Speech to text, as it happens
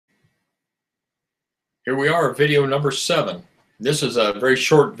Here we are, video number 7. This is a very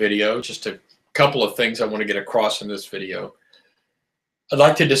short video, just a couple of things I want to get across in this video. I'd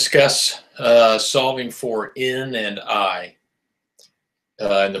like to discuss solving for N and I.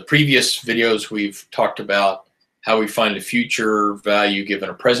 In the previous videos, we've talked about how we find a future value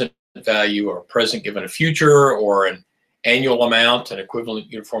given a present value, or a present given a future, or an annual amount, an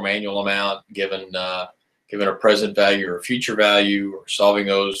equivalent uniform annual amount given a present value or a future value, or solving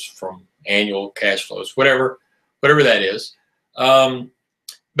those from annual cash flows, whatever that is.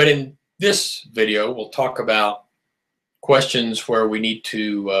 But in this video, we'll talk about questions where we need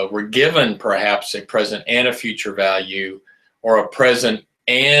to, we're given perhaps a present and a future value, or a present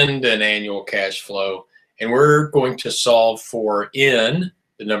and an annual cash flow, and we're going to solve for N,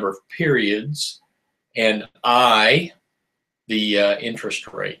 the number of periods, and I, the interest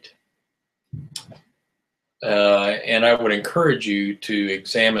rate. And I would encourage you to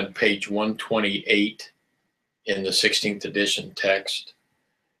examine page 128 in the 16th edition text.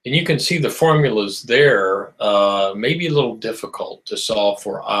 And you can see the formulas there may be a little difficult to solve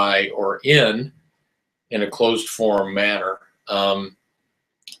for I or N in a closed form manner.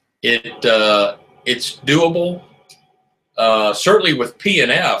 It's doable. Certainly with P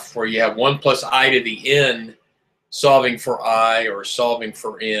and F, where you have 1 plus I to the N, solving for I or solving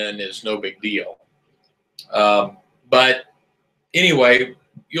for N is no big deal. But anyway,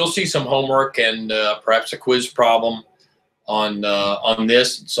 you'll see some homework and perhaps a quiz problem on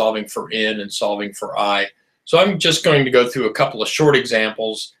this, solving for N and solving for I. So I'm just going to go through a couple of short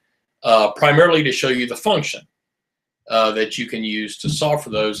examples, primarily to show you the function that you can use to solve for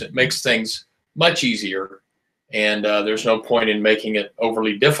those. It makes things much easier, and there's no point in making it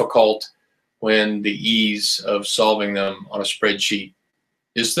overly difficult when the ease of solving them on a spreadsheet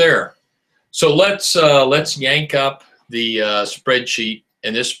is there. So let's yank up the spreadsheet,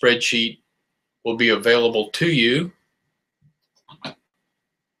 and this spreadsheet will be available to you.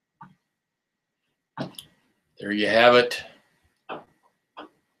 There you have it.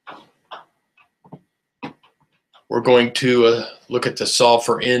 We're going to look at the Solve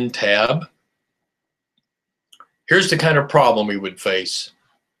for N tab. Here's the kind of problem we would face.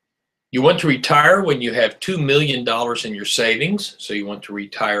 You want to retire when you have $2 million in your savings, so you want to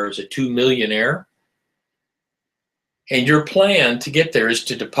retire as a $2 millionaire. And your plan to get there is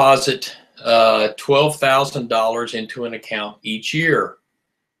to deposit $12,000 into an account each year.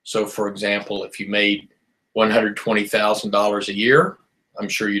 So for example, if you made $120,000 a year, I'm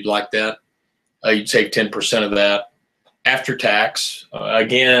sure you'd like that. You'd save 10% of that after tax.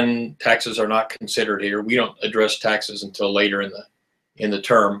 Again, taxes are not considered here. We don't address taxes until later in the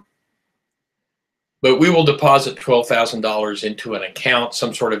term. But we will deposit $12,000 into an account,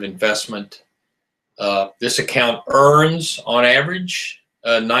 some sort of investment. This account earns, on average,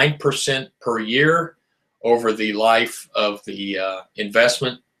 9% per year over the life of the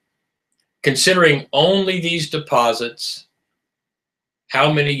investment. Considering only these deposits,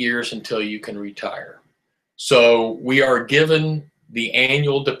 how many years until you can retire? So we are given the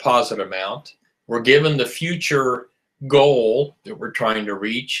annual deposit amount. We're given the future goal that we're trying to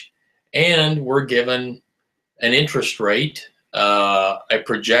reach, and we're given an interest rate, a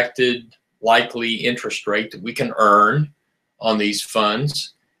projected likely interest rate that we can earn on these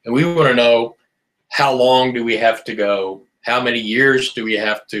funds. And we want to know, how long do we have to go? How many years do we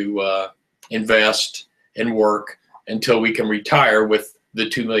have to invest and work until we can retire with the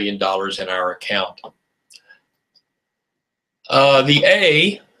 $2 million in our account? The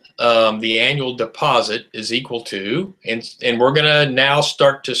A, the annual deposit, is equal to, and we're going to now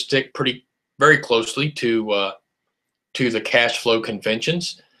start to stick very closely to the cash flow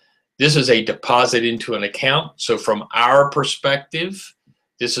conventions. This is a deposit into an account. So from our perspective,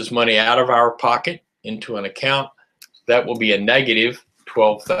 this is money out of our pocket into an account. That will be a negative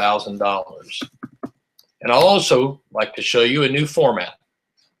 $12,000. And I'll also like to show you a new format.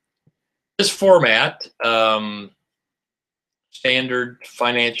 This format, standard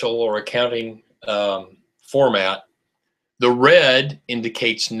financial or accounting format, the red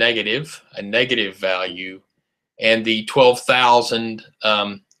indicates negative, a negative value, and the 12,000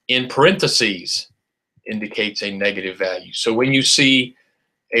 in parentheses indicates a negative value. So when you see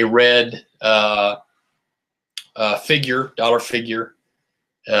a red figure, dollar figure,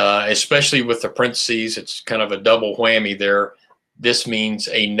 especially with the parentheses, it's kind of a double whammy there. This means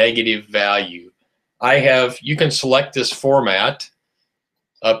a negative value. You can select this format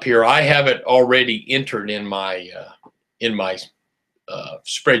up here. I have it already entered in my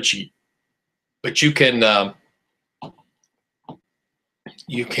spreadsheet, but you can, I'm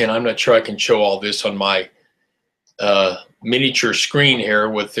not sure I can show all this on my miniature screen here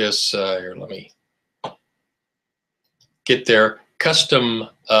with this. Here, let me get there. Custom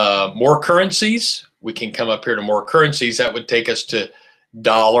more currencies. We can come up here to more currencies. That would take us to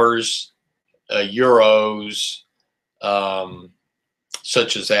dollars, euros,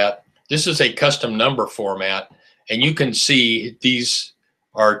 such as that. This is a custom number format, and you can see these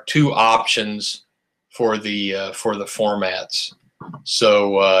are two options for the formats.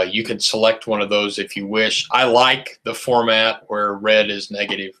 So you can select one of those if you wish. I like the format where red is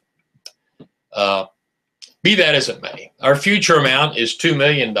negative. Be that as it may, our future amount is $2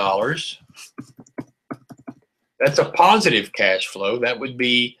 million. That's a positive cash flow. That would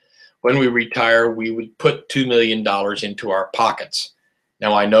be when we retire, we would put $2 million into our pockets.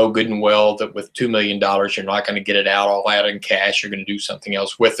 Now, I know good and well that with $2 million, you're not going to get it all out in cash. You're going to do something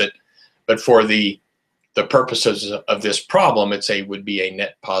else with it. But for the purposes of this problem, would be a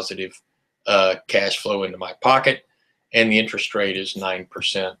net positive cash flow into my pocket, and the interest rate is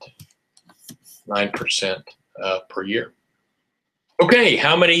 9%. 9% per year. Okay,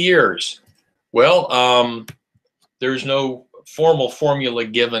 how many years? Well, there's no formal formula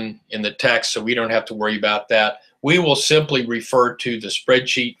given in the text, so we don't have to worry about that. We will simply refer to the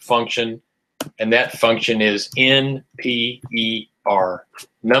spreadsheet function, and that function is NPER,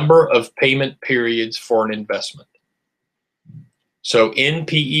 number of payment periods for an investment. So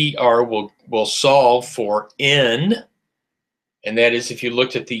NPER will solve for N, and that is if you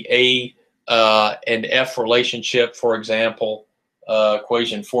looked at the A and F relationship, for example,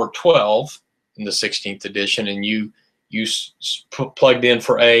 equation 412 in the 16th edition, and you plugged in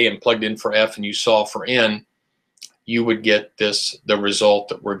for A and plugged in for F and you solve for N, you would get the result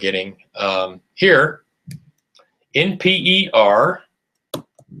that we're getting here. NPER,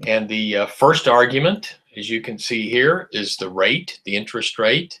 and the first argument, as you can see here, is the rate, the interest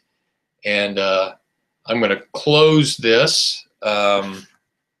rate. And I'm going to close this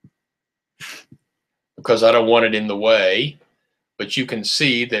because I don't want it in the way, but you can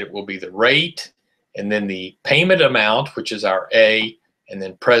see that it will be the rate and then the payment amount, which is our A, and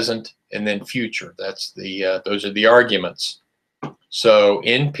then present, and then future. That's those are the arguments. So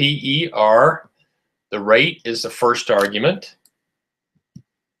NPER, the rate is the first argument,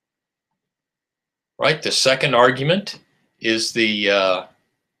 right? The second argument is the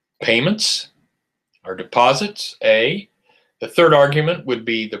payments or deposits, A. The third argument would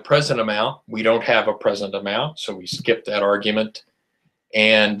be the present amount. We don't have a present amount, so we skip that argument.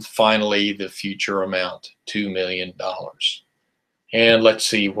 And finally, the future amount, $2 million. And let's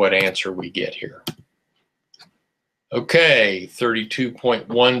see what answer we get here. Okay,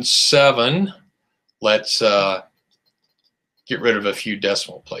 32.17. Let's get rid of a few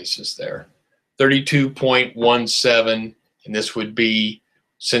decimal places there. 32.17, and this would be,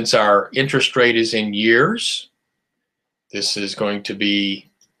 since our interest rate is in years, this is going to be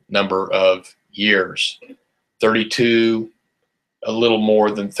number of years. 32, a little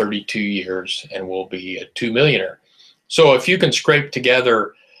more than 32 years, and we'll be a $2 millionaire. So if you can scrape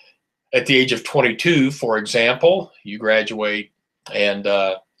together at the age of 22, for example, you graduate, and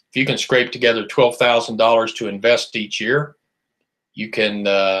if you can scrape together $12,000 to invest each year, you can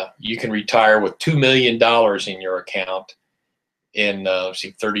retire with $2 million in your account in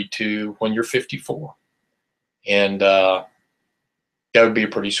 32 when you're 54. And that would be a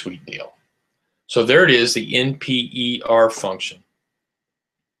pretty sweet deal. So there it is, the NPER function.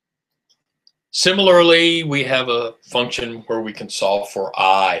 Similarly, we have a function where we can solve for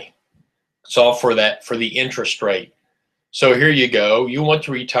I, solve for the interest rate. So here you go. You want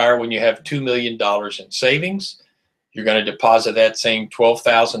to retire when you have $2 million in savings. You're going to deposit that same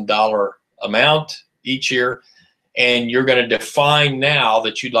 $12,000 amount each year, and you're going to define now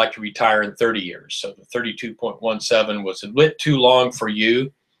that you'd like to retire in 30 years. So the 32.17 was a bit too long for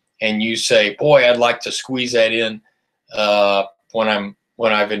you, and you say, boy, I'd like to squeeze that in when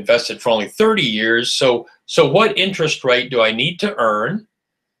I've invested for only 30 years. So what interest rate do I need to earn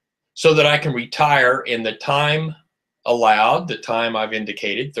so that I can retire in the time allowed, the time I've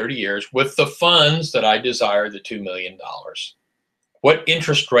indicated, 30 years, with the funds that I desire, the $2 million? What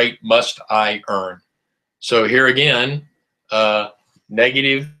interest rate must I earn? So here again,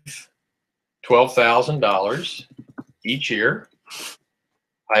 negative $12,000 each year.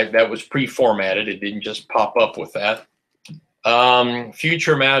 That was pre-formatted. It didn't just pop up with that.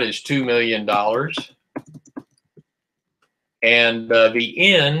 Future amount is $2 million. And the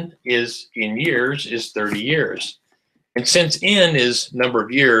N is in years is 30 years. And since N is number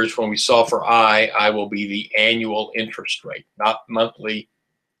of years, when we solve for I will be the annual interest rate, not monthly,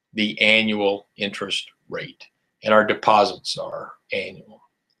 the annual interest rate. And our deposits are annual.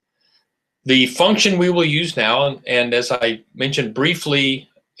 The function we will use now, and as I mentioned briefly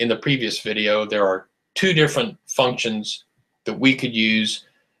in the previous video, there are two different functions that we could use.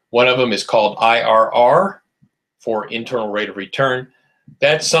 One of them is called IRR, for internal rate of return.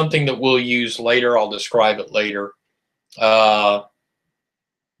 That's something that we'll use later. I'll describe it later. The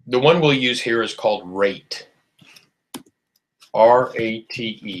one we'll use here is called rate.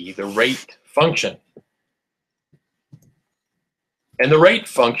 R-A-T-E, the rate function. And the rate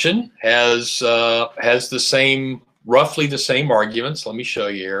function has the same, roughly the same arguments. Let me show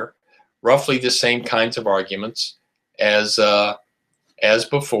you here. Roughly the same kinds of arguments as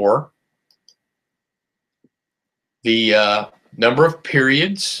before. The number of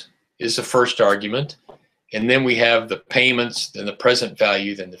periods is the first argument, and then we have the payments, then the present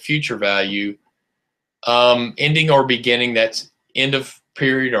value, then the future value. Ending or beginning, that's end of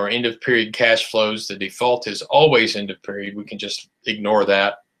period or end of period cash flows. The default is always end of period. We can just ignore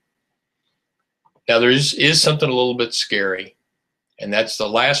that. Now there is something a little bit scary, and that's the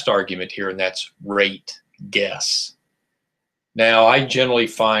last argument here, and that's rate guess. Now I generally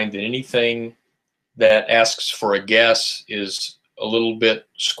find that anything that asks for a guess is a little bit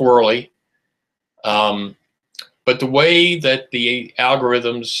squirrely. But the way that the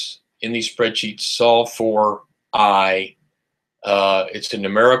algorithms in these spreadsheets solve for I, it's a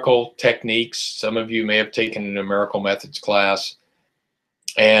numerical techniques. Some of you may have taken a numerical methods class.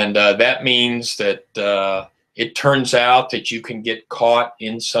 And that means that it turns out that you can get caught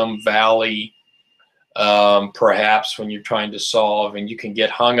in some valley, perhaps when you're trying to solve, and you can get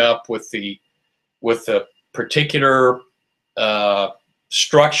hung up with the particular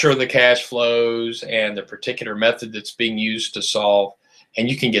structure of the cash flows and the particular method that's being used to solve, and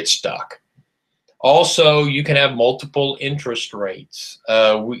you can get stuck. Also, you can have multiple interest rates.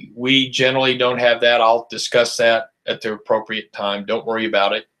 We generally don't have that. I'll discuss that at the appropriate time. Don't worry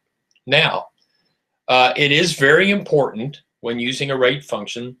about it. Now, it is very important when using a rate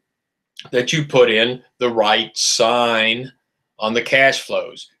function that you put in the right sign on the cash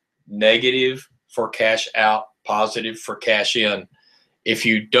flows. Negative for cash out, positive for cash in. If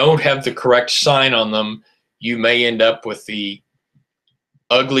you don't have the correct sign on them, you may end up with the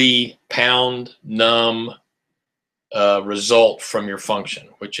ugly pound num result from your function,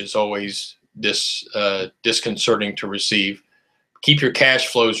 which is always disconcerting to receive. Keep your cash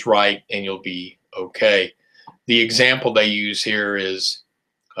flows right and you'll be okay. The example they use here is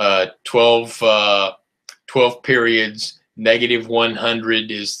 12 periods, negative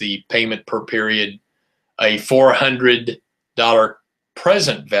 100 is the payment per period, a $400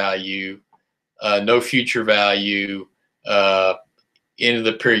 present value, no future value, end of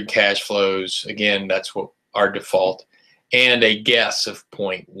the period cash flows. Again, that's what our default, and a guess of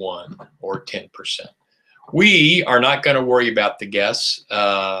 0.1 or 10%. We are not going to worry about the guess.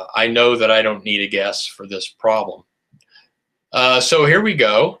 I know that I don't need a guess for this problem. So here we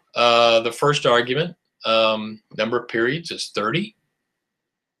go. The first argument, number of periods, is 30.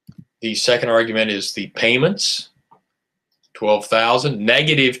 The second argument is the payments, 12,000,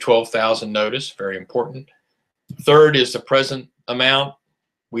 negative 12,000, notice, very important. Third is the present amount.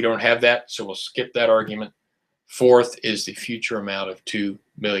 We don't have that, so we'll skip that argument. Fourth is the future amount of $2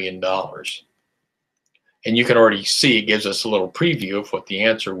 million. And you can already see it gives us a little preview of what the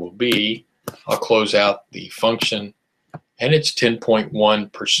answer will be. I'll close out the function, and it's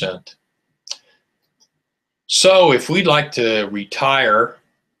 10.1%. So if we'd like to retire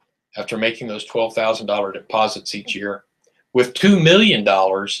after making those $12,000 deposits each year with $2 million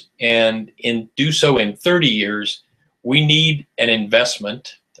and do so in 30 years, we need an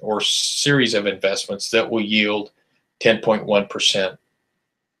investment or series of investments that will yield 10.1%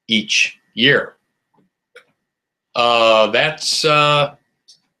 each year. That's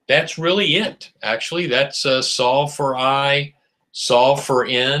really it. Actually, that's solve for I, solve for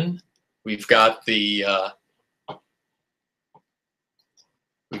N. We've got the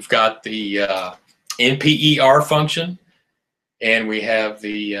NPER function, and we have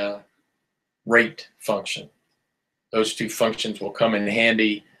the rate function. Those two functions will come in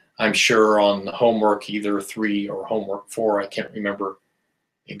handy, I'm sure, on the homework either 3 or homework 4. I can't remember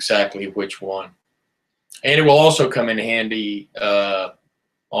exactly which one. And it will also come in handy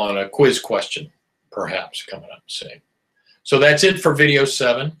on a quiz question, perhaps, coming up soon. So that's it for video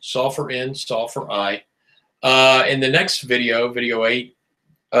 7, solve for N, solve for I. In the next video, video 8,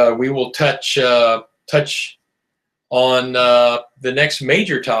 we will touch on the next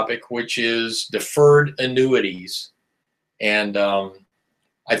major topic, which is deferred annuities. And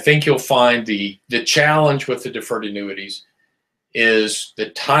I think you'll find the challenge with the deferred annuities is the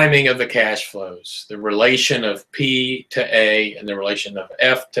timing of the cash flows, the relation of P to A and the relation of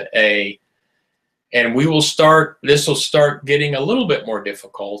F to A. And this will start getting a little bit more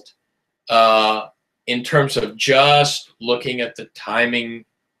difficult in terms of just looking at the timing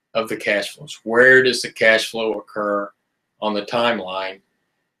of the cash flows. Where does the cash flow occur on the timeline?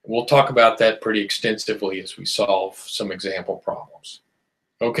 We'll talk about that pretty extensively as we solve some example problems.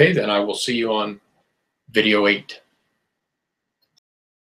 Okay, then I will see you on video 8.